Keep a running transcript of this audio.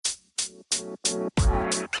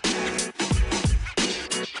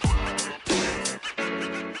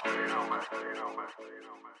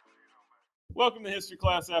Welcome to History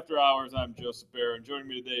Class After Hours. I'm Joseph Bear, and joining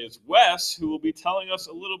me today is Wes, who will be telling us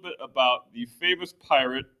a little bit about the famous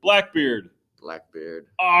pirate Blackbeard. Blackbeard.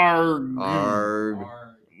 Arg. Arg.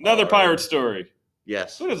 Another pirate story.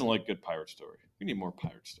 Yes. Who doesn't like good pirate story? We need more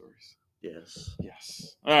pirate stories. Yes.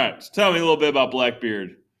 Yes. All right, so tell me a little bit about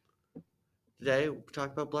Blackbeard. Today, we'll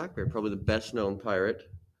talk about Blackbeard, probably the best-known pirate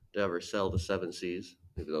to ever sail the seven seas,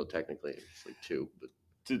 even though technically it's like two. But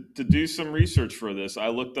To do some research for this, I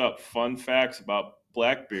looked up fun facts about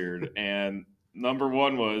Blackbeard, and number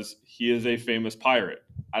one was he is a famous pirate.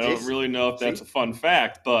 I don't really know if that's a fun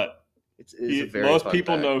fact, but most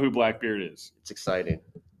people know who Blackbeard is. It's exciting.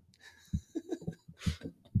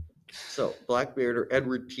 So, Blackbeard, or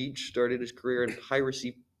Edward Teach, started his career in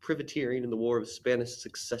piracy privateering in the War of Spanish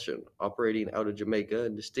Succession, operating out of Jamaica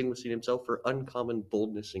and distinguishing himself for uncommon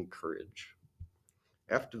boldness and courage.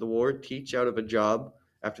 After the war, Teach, out of a job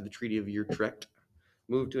after the Treaty of Utrecht,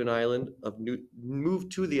 moved to the island of New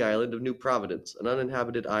Providence, an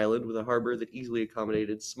uninhabited island with a harbor that easily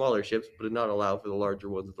accommodated smaller ships but did not allow for the larger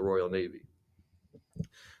ones of the Royal Navy.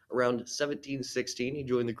 Around 1716, he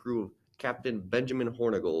joined the crew of Captain Benjamin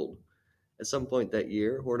Hornigold. At some point that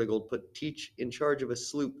year, Hornigold put Teach in charge of a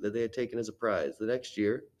sloop that they had taken as a prize. The next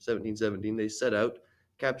year, 1717, they set out,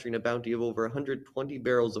 capturing a bounty of over 120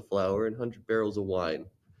 barrels of flour and 100 barrels of wine.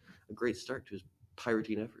 A great start to his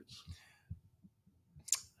pirating efforts.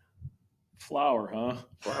 Flour, huh?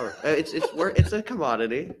 Flour. It's a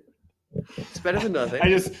commodity. It's better than nothing. I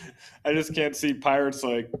just can't see pirates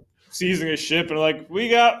like seizing a ship and like, we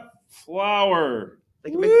got flour. They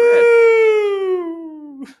can make bread.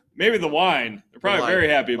 Maybe the wine. They're probably very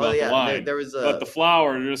happy about the wine. But the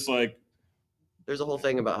flour, they're just like. There's a whole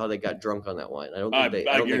thing about how they got drunk on that wine. I don't think they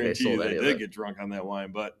sold any of it. They did get drunk on that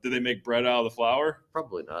wine, but did they make bread out of the flour?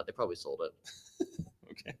 Probably not. They probably sold it.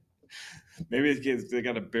 Okay. Maybe they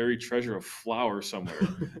got a buried treasure of flour somewhere.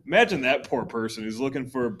 Imagine that poor person who's looking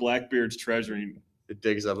for Blackbeard's treasure and it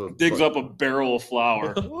digs up a barrel of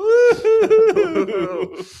flour.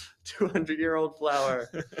 200-year-old flour.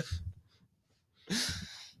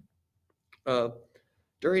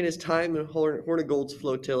 During his time in Hornigold's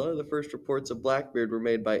flotilla, the first reports of Blackbeard were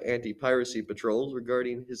made by anti-piracy patrols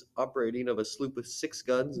regarding his operating of a sloop with 6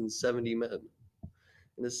 guns and 70 men.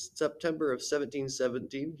 In September of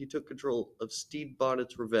 1717, he took control of Stede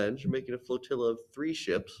Bonnet's Revenge, making a flotilla of 3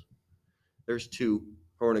 ships. There's 2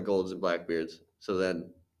 Hornigolds and Blackbeards. So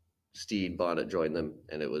then Stede Bonnet joined them,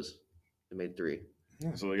 and they made 3.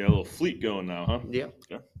 Yeah, so they got a little fleet going now, huh? Yeah.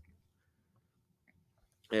 Okay.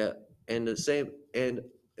 Yeah, and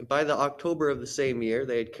by the October of the same year,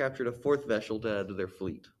 they had captured a 4th vessel to add to their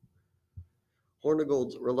fleet.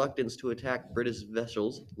 Hornigold's reluctance to attack British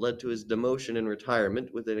vessels led to his demotion and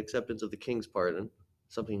retirement with an acceptance of the king's pardon,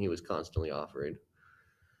 something he was constantly offering.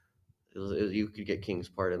 You could get king's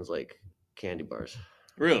pardons like candy bars.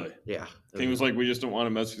 Really? Yeah. King was like, we just don't want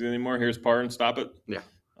to mess with you anymore. Here's pardon. Stop it. Yeah.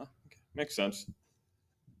 Oh, okay. Makes sense.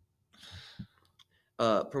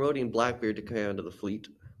 Promoting Blackbeard to command of the fleet.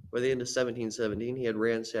 By the end of 1717, he had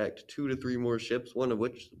ransacked 2 to 3 more ships, one of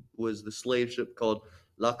which was the slave ship called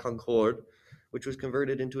La Concorde, which was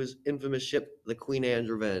converted into his infamous ship, the Queen Anne's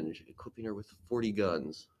Revenge, equipping her with 40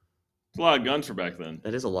 guns. It's a lot of guns for back then.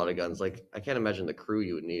 That is a lot of guns. Like, I can't imagine the crew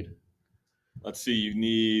you would need. Let's see, you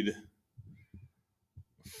need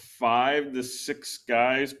 5 to 6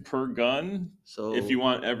 guys per gun. So if you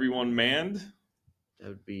want everyone manned. That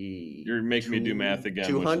would be... You're making me do math again.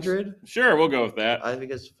 200? Sure, we'll go with that. I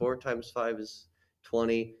think it's 4 times 5 is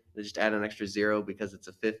 20. They just add an extra 0 because it's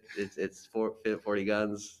 40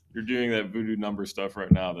 guns. You're doing that voodoo number stuff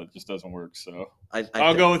right now that just doesn't work. So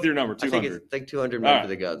I'll go with your number, 200. I think 200 men for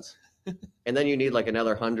the guns. And then you need like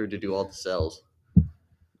another 100 to do all the cells.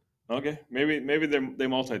 Okay, maybe they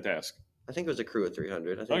multitask. I think it was a crew of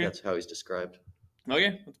 300. I think that's how he's described.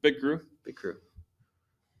 Okay, that's a big crew. Big crew.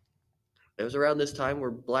 It was around this time where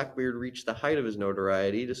Blackbeard reached the height of his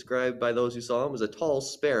notoriety, described by those who saw him as a tall,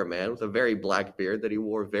 spare man with a very black beard that he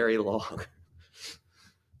wore very long.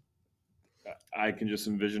 I can just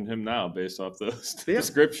envision him now based off those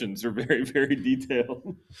descriptions. They're very, very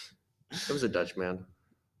detailed. It was a Dutchman.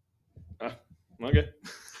 Okay.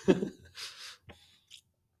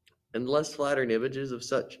 And less flattering images of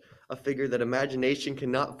such a figure that imagination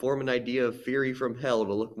cannot form an idea of fury from hell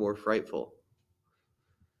to look more frightful.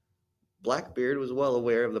 Blackbeard was well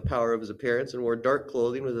aware of the power of his appearance and wore dark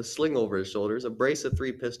clothing with a sling over his shoulders, a brace of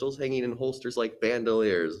 3 pistols hanging in holsters like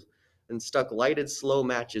bandoliers, and stuck lighted slow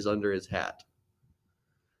matches under his hat.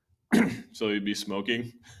 So he'd be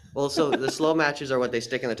smoking? Well, so the slow matches are what they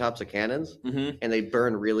stick in the tops of cannons, Mm-hmm. and they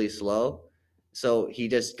burn really slow. So he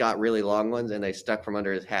just got really long ones, and they stuck from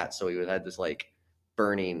under his hat. So he had this like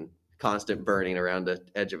constant burning around the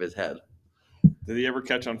edge of his head. Did he ever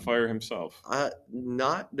catch on fire himself?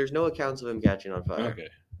 Not. There's no accounts of him catching on fire. Okay.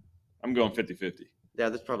 I'm going 50-50. Yeah,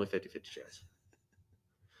 that's probably 50-50 chance.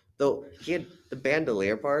 Though he had the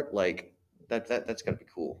bandolier part, like that's gotta be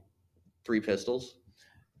cool. 3 pistols.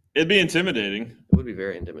 It'd be intimidating. It would be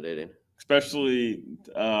very intimidating. Especially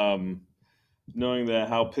knowing that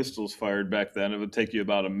how pistols fired back then. It would take you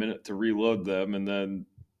about a minute to reload them, and then...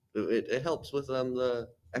 It helps with the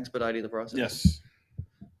expediting the process. Yes.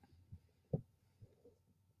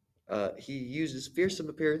 He used his fearsome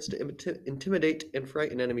appearance to intimidate and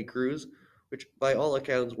frighten enemy crews, which by all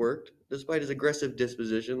accounts worked. Despite his aggressive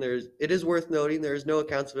disposition, it is worth noting there is no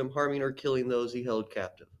accounts of him harming or killing those he held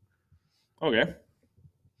captive. Okay.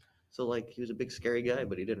 So, like, he was a big, scary guy,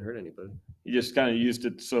 but he didn't hurt anybody. He just kind of used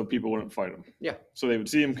it so people wouldn't fight him. Yeah. So they would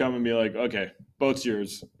see him come and be like, okay, boat's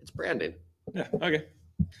yours. It's branding. Yeah, okay.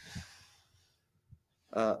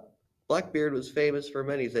 Blackbeard was famous for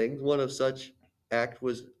many things. One of such act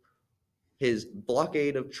was his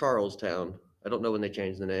blockade of Charlestown. I don't know when they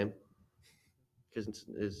changed the name. Because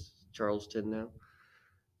it's Charleston now.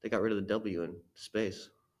 They got rid of the W in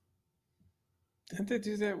space. Didn't they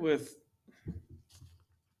do that with... I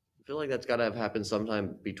feel like that's got to have happened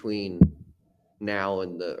sometime between now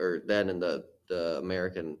and the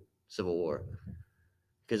American Civil War,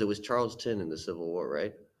 because it was Charleston in the Civil War,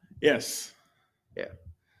 right? Yes. Yeah.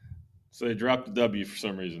 So they dropped the W for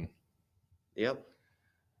some reason. Yep.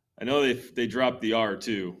 I know they dropped the R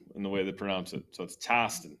too in the way they pronounce it, so it's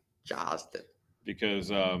Charleston. Charleston.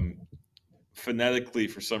 Because phonetically,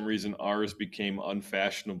 for some reason, R's became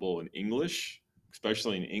unfashionable in English,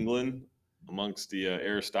 especially in England, amongst the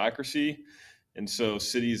aristocracy. And so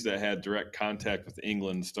cities that had direct contact with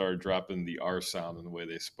England started dropping the R sound in the way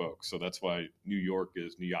they spoke. So that's why New York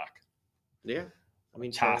is New York. Yeah. I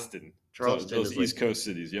mean, Charleston. Charleston So those is East Coast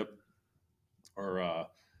cities, yep. Or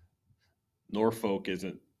Norfolk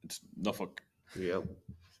isn't, it's Norfolk. Yep.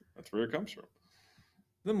 That's where it comes from.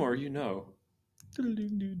 The more you know.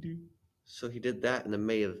 So he did that in the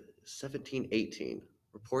May of 1718,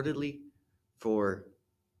 reportedly for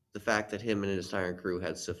the fact that him and his entire crew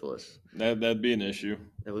had syphilis. That'd be an issue.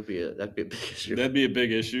 That'd be a big issue. That'd be a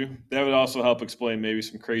big issue. That would also help explain maybe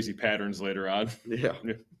some crazy patterns later on. Yeah.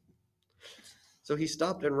 Yeah. So he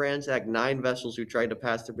stopped and ransacked 9 vessels who tried to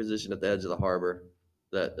pass their position at the edge of the harbor.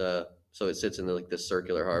 So it sits in like this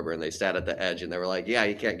circular harbor, and they sat at the edge, and they were like, "Yeah,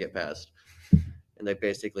 you can't get past." And they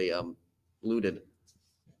basically looted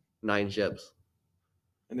 9 ships.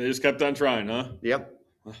 And they just kept on trying, huh? Yep.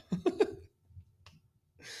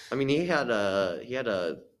 I mean, he had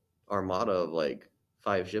a armada of like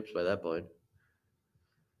 5 ships by that point.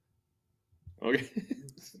 Okay.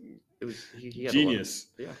 It was he had Genius.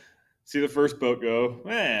 Yeah. See the first boat go,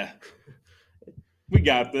 we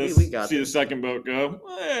got this. We got See this. the second boat go,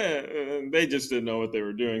 they just didn't know what they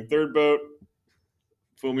were doing. Third boat,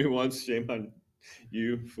 fool me once, shame on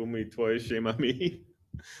you. Fool me twice, shame on me.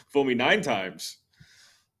 Fool me 9 times.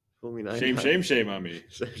 Fool me 9 Shame, times. shame on me.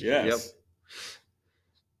 Yes.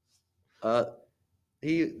 Yep.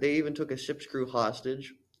 They even took a ship's crew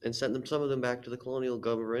hostage and sent some of them back to the colonial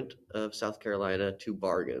government of South Carolina to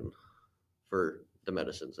bargain for the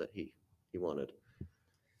medicines that he wanted.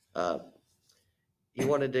 He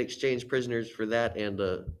wanted to exchange prisoners for that and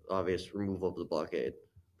the obvious removal of the blockade.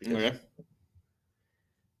 Okay.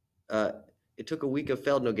 It took a week of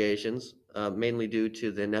failed negotiations, mainly due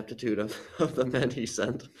to the ineptitude of the men he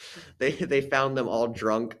sent. They found them all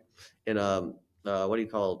drunk in a what do you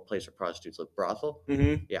call a place for prostitutes? A brothel?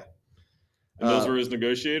 Mm-hmm. Yeah. And those were his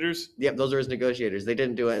negotiators? Yep, those are his negotiators. They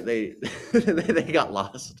didn't do it. They got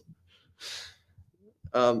lost.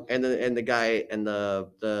 And the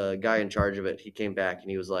guy in charge of it, he came back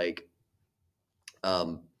and he was like,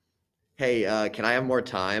 "Hey, can I have more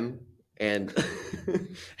time?" And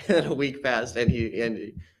and then a week passed,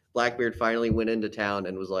 and Blackbeard finally went into town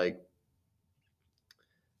and was like,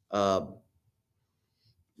 "What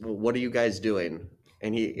are you guys doing?"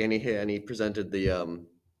 And he presented the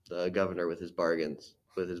governor with his bargain,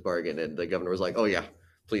 and the governor was like, "Oh yeah,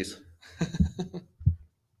 please."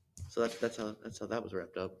 So that's how that was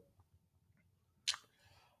wrapped up.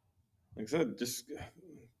 Like I said, just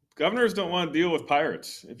governors don't want to deal with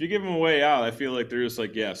pirates. If you give them a way out, I feel like they're just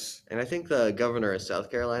like, yes. And I think the governor of South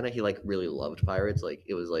Carolina, he like really loved pirates. Like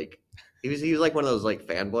it was like he was like one of those like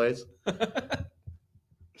fanboys.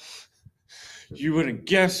 You wouldn't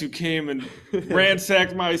guess who came and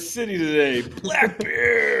ransacked my city today.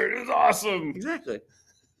 Blackbeard is awesome. Exactly.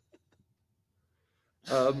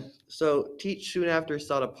 So Teach soon after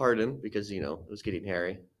sought a pardon because it was getting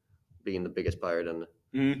hairy, being the biggest pirate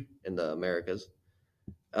Mhm. in the Americas.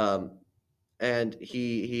 Um, and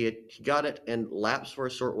he got it and lapsed for a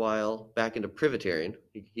short while back into privateering.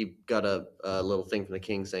 He got a little thing from the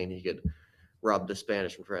king saying he could rob the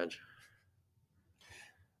Spanish and French.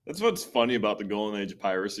 That's what's funny about the golden age of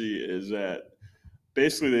piracy is that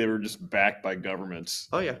basically they were just backed by governments.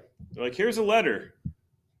 Oh yeah, They're like, here's a letter.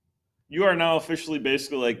 You are now officially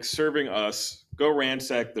basically like serving us. Go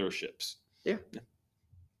ransack their ships. yeah.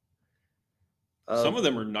 Some of Um,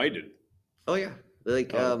 them are knighted. oh yeah,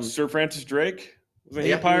 like Sir Francis Drake, wasn't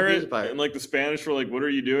he a yeah, he was a pirate? pirate. And like the Spanish were like, "What are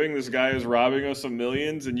you doing? This guy is robbing us of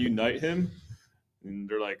millions, and you knight him." And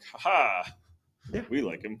they're like, "Ha, Yeah, we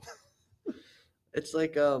like him." it's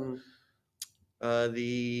like the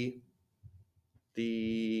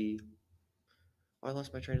oh, I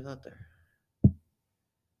lost my train of thought there.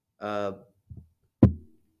 Uh, I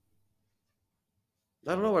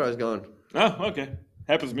don't know where I was going. Oh, okay.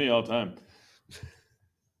 Happens to me all the time.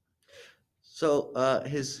 So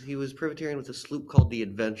he was privateering with a sloop called the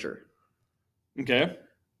Adventure. Okay.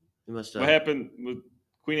 He must What happened with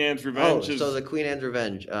Queen Anne's Oh, Revenge? so the Queen Anne's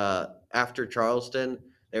Revenge. After Charleston,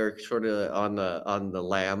 they were sort of on the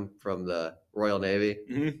lam from the Royal Navy,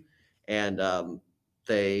 Mhm. and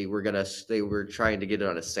they were trying to get it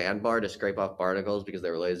on a sandbar to scrape off barnacles because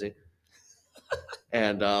they were lazy,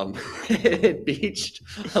 and it beached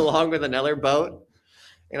along with another boat.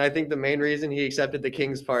 And I think the main reason he accepted the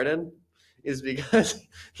king's pardon is because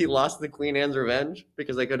he lost the Queen Anne's Revenge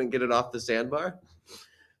because they couldn't get it off the sandbar,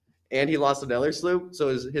 and he lost another sloop, so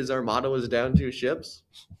his armada was down 2 ships.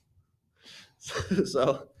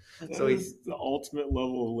 so That so he is the ultimate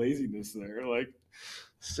level of laziness there. Like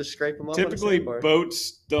to scrape him off on a typically sandbar.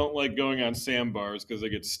 boats don't like going on sandbars because they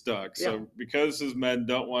get stuck. Yeah. So because his men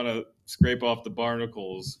don't want to scrape off the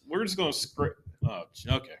barnacles, we're just going to scrape. Oh,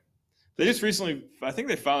 okay. They just recently, I think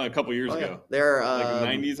they found it a couple years Oh yeah, ago, they're like the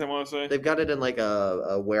 '90s. I want to say. they've got it in like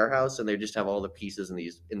a warehouse, and they just have all the pieces in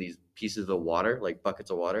these pieces of water, like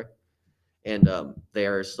buckets of water, and they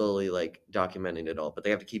are slowly like documenting it all, but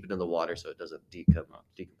they have to keep it in the water so it doesn't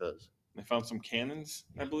decompose. They found some cannons,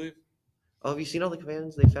 I believe. Oh, have you seen all the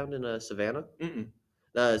cannons they found in Savannah? Mm-mm.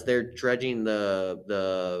 They're dredging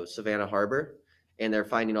the Savannah harbor, and they're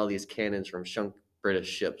finding all these cannons from sunk British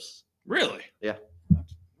ships. Really? Yeah.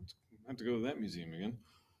 I have to go to that museum again.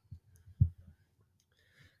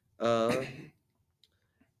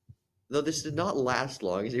 Though this did not last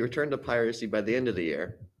long, as he returned to piracy by the end of the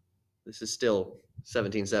year. This is still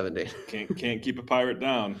 1770. Can't keep a pirate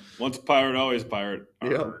down. Once a pirate, always a pirate.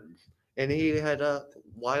 Yeah. And he had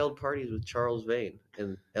wild parties with Charles Vane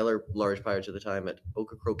and other large pirates at the time at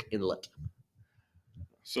Ocracoke Inlet.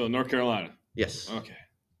 So North Carolina. Yes. Okay.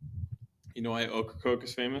 You know why Ocracoke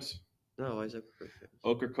is famous? No, why is Ocracoke famous?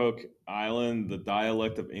 Ocracoke Island, the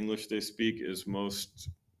dialect of English they speak is most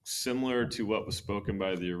similar to what was spoken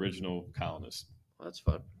by the original colonists. Well, that's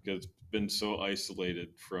fun. Because it's been so isolated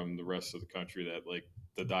from the rest of the country that like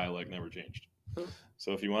the dialect never changed. Huh.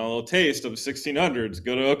 So if you want a little taste of the 1600s,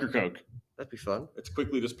 go to Ocracoke. That'd be fun. It's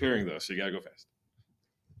quickly disappearing though, so you gotta go fast.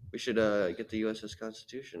 We should get the USS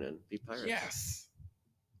Constitution and be pirates. Yes.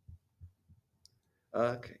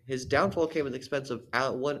 Okay. His downfall came at the expense of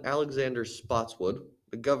one Alexander Spotswood,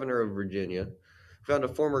 the governor of Virginia, who found a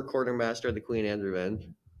former quartermaster of the Queen Anne's Revenge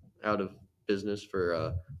out of business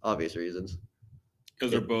for obvious reasons.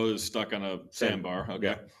 Because their boat is stuck on a sandbar.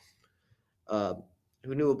 Okay.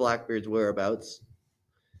 Who knew of Blackbeard's whereabouts.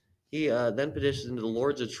 He then petitioned the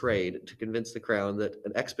Lords of Trade to convince the crown that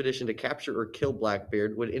an expedition to capture or kill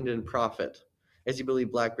Blackbeard would end in profit, as he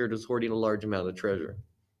believed Blackbeard was hoarding a large amount of treasure.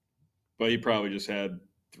 But he probably just had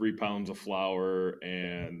 3 pounds of flour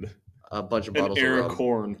and a bunch of an bottles ear of of rum.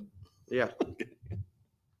 corn. Yeah.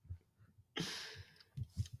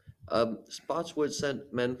 Spotswood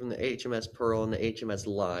sent men from the HMS Pearl and the HMS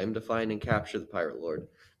Lime to find and capture the pirate lord.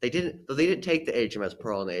 They didn't take the HMS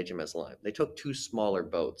Pearl and the HMS Lime. They took 2 smaller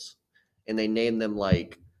boats, and they named them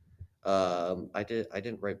like I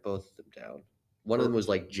didn't write both of them down. One of them was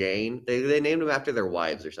like Jane. They named them after their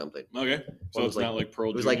wives or something. Okay, so it's not like Pearl.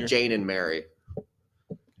 It was like Jane and Mary.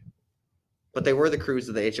 But they were the crews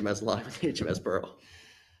of the HMS Lime and the HMS Pearl.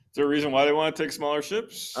 Is there a reason why they want to take smaller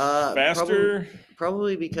ships? Faster?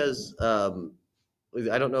 Probably because I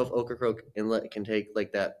don't know if Ocracoke Inlet can take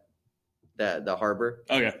like the harbor.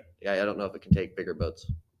 Okay. Yeah, I don't know if it can take bigger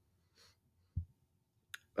boats.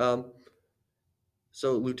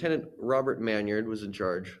 So Lieutenant Robert Manyard was in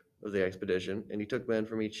charge of the expedition, and he took men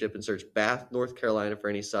from each ship and searched Bath, North Carolina for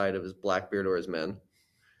any sign of his Blackbeard or his men.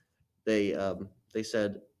 They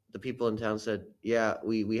said the people in town said, "Yeah,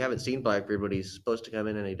 we haven't seen Blackbeard, but he's supposed to come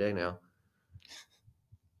in any day now."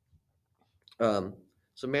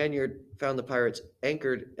 So Manyard found the pirates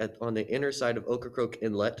anchored on the inner side of Ocracoke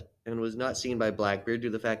Inlet and was not seen by Blackbeard due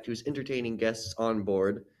to the fact he was entertaining guests on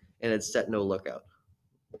board and had set no lookout.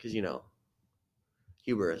 Because,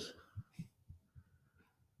 hubris.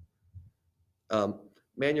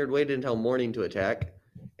 Manyard waited until morning to attack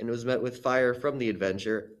and was met with fire from the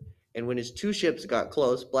Adventure. And when his two ships got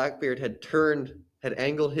close, Blackbeard had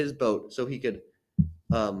angled his boat so he could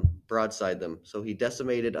broadside them. So he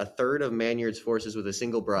decimated a third of Manyard's forces with a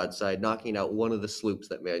single broadside, knocking out one of the sloops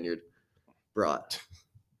that Manyard brought.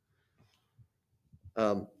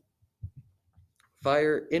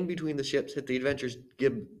 Fire in between the ships hit the Adventure's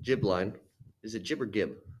jib line. Is it jib or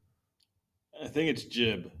gib? I think it's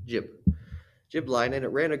jib. Jib line, and it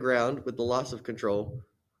ran aground with the loss of control,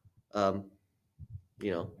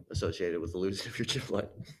 associated with the losing of your jib line.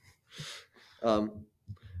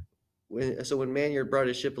 When Manyard brought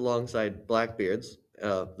his ship alongside Blackbeard's,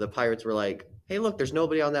 the pirates were like, "Hey, look, there's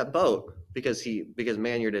nobody on that boat," because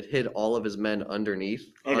Manyard had hid all of his men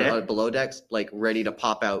underneath, below decks, like ready to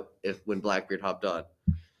pop out when Blackbeard hopped on.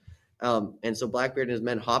 And so Blackbeard and his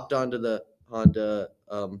men hopped onto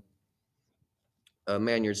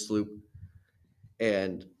Manyard's sloop,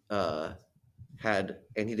 and so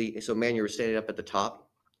Manyard was standing up at the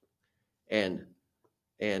top, and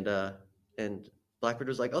Blackbeard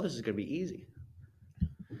was like, "Oh, this is gonna be easy."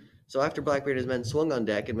 So after Blackbeard and his men swung on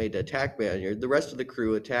deck and made to attack Manyard, the rest of the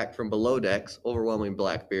crew attacked from below decks, overwhelming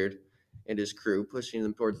Blackbeard and his crew, pushing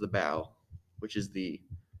them towards the bow, which is the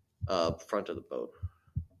front of the boat.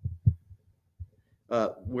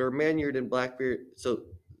 Where Manyard and Blackbeard, so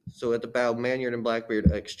at the bow, Manyard and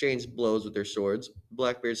Blackbeard exchanged blows with their swords.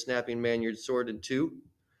 Blackbeard snapping Manyard's sword in two,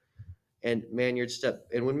 and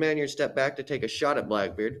when Manyard stepped back to take a shot at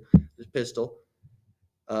Blackbeard, his pistol,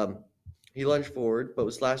 he lunged forward, but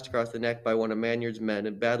was slashed across the neck by one of Manyard's men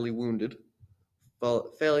and badly wounded,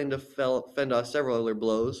 failing to fend off several other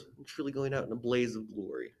blows, and truly going out in a blaze of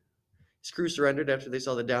glory. His crew surrendered after they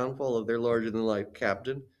saw the downfall of their larger-than-life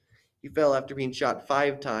captain. He fell after being shot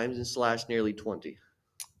 5 times and slashed nearly 20.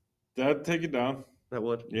 That'd take it down. That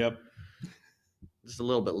would? Yep. Just a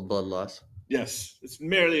little bit of blood loss. Yes, it's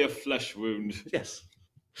merely a flesh wound. Yes.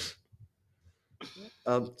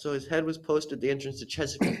 So his head was posted at the entrance to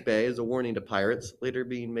Chesapeake Bay as a warning to pirates, later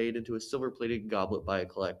being made into a silver-plated goblet by a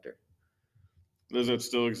collector. Does it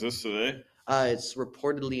still exist today? It's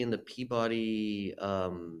reportedly in the Peabody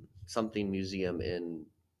something museum in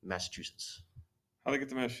Massachusetts. How'd they get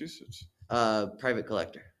to Massachusetts? Private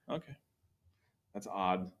collector. Okay. That's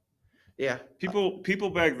odd. Yeah. People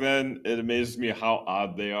back then, it amazes me how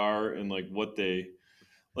odd they are and like what they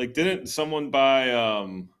like. Didn't someone buy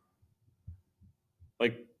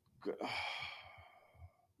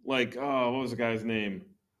what was the guy's name?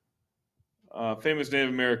 Famous Native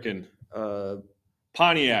American.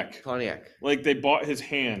 Pontiac. Like they bought his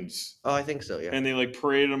hands. Oh, I think so, yeah. And they like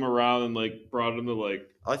paraded him around and like brought him to like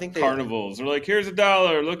carnivals. They're like, here's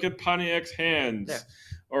 $1. Look at Pontiac's hands. Yeah.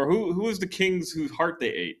 Or who was the kings whose heart they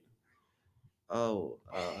ate? Oh,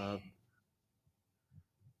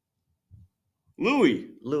 Louis.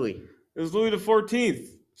 It was Louis XIV.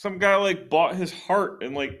 Some guy like bought his heart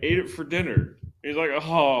and like ate it for dinner. He's like,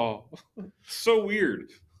 oh, so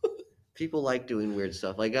weird. People like doing weird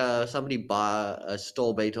stuff. Like somebody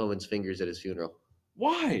stole Beethoven's fingers at his funeral.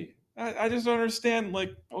 Why? I just don't understand.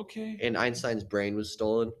 Like, okay. And Einstein's brain was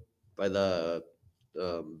stolen by the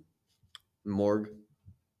morgue.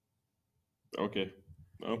 Okay.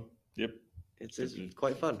 Oh, yep. It's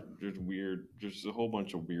quite fun. There's a whole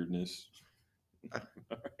bunch of weirdness.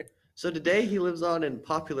 So today he lives on in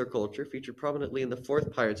popular culture, featured prominently in the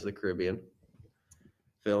 4th Pirates of the Caribbean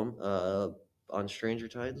film, on Stranger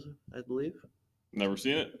Tides, I believe. Never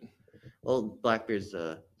seen it. Well, Blackbeard's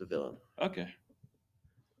the villain. Okay.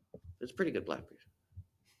 It's pretty good, Blackbeard.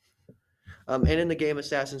 And in the game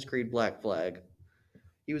Assassin's Creed Black Flag,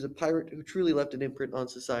 he was a pirate who truly left an imprint on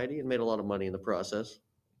society and made a lot of money in the process,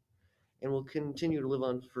 and will continue to live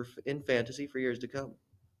on in fantasy for years to come.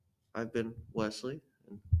 I've been Wesley,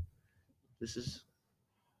 and this is...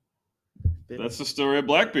 That's the story of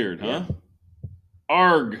Blackbeard, huh? Yeah.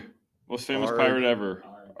 Arg! Most famous pirate ever.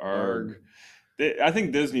 Arg. I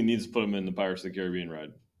think Disney needs to put him in the Pirates of the Caribbean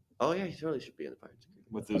ride. Oh yeah, he totally should be in the Pirates of the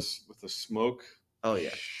Caribbean. With the smoke. Oh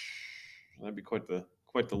yeah. That'd be quite the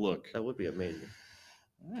look. That would be amazing.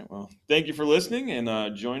 All right, well, thank you for listening,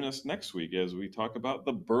 and join us next week as we talk about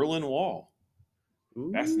the Berlin Wall.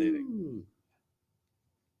 Ooh. Fascinating.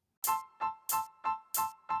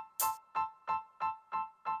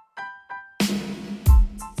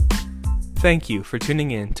 Thank you for tuning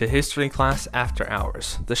in to History Class After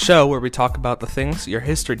Hours, the show where we talk about the things your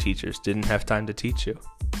history teachers didn't have time to teach you.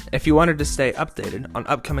 If you wanted to stay updated on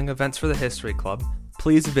upcoming events for the History Club,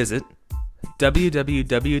 please visit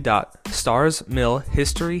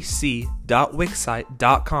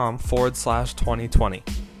www.starsmillhistoryc.wixsite.com/2020.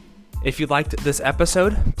 If you liked this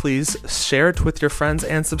episode, please share it with your friends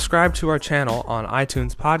and subscribe to our channel on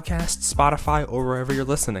iTunes Podcasts, Spotify, or wherever you're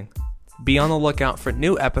listening. Be on the lookout for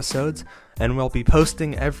new episodes, and we'll be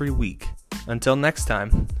posting every week. Until next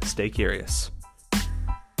time, stay curious.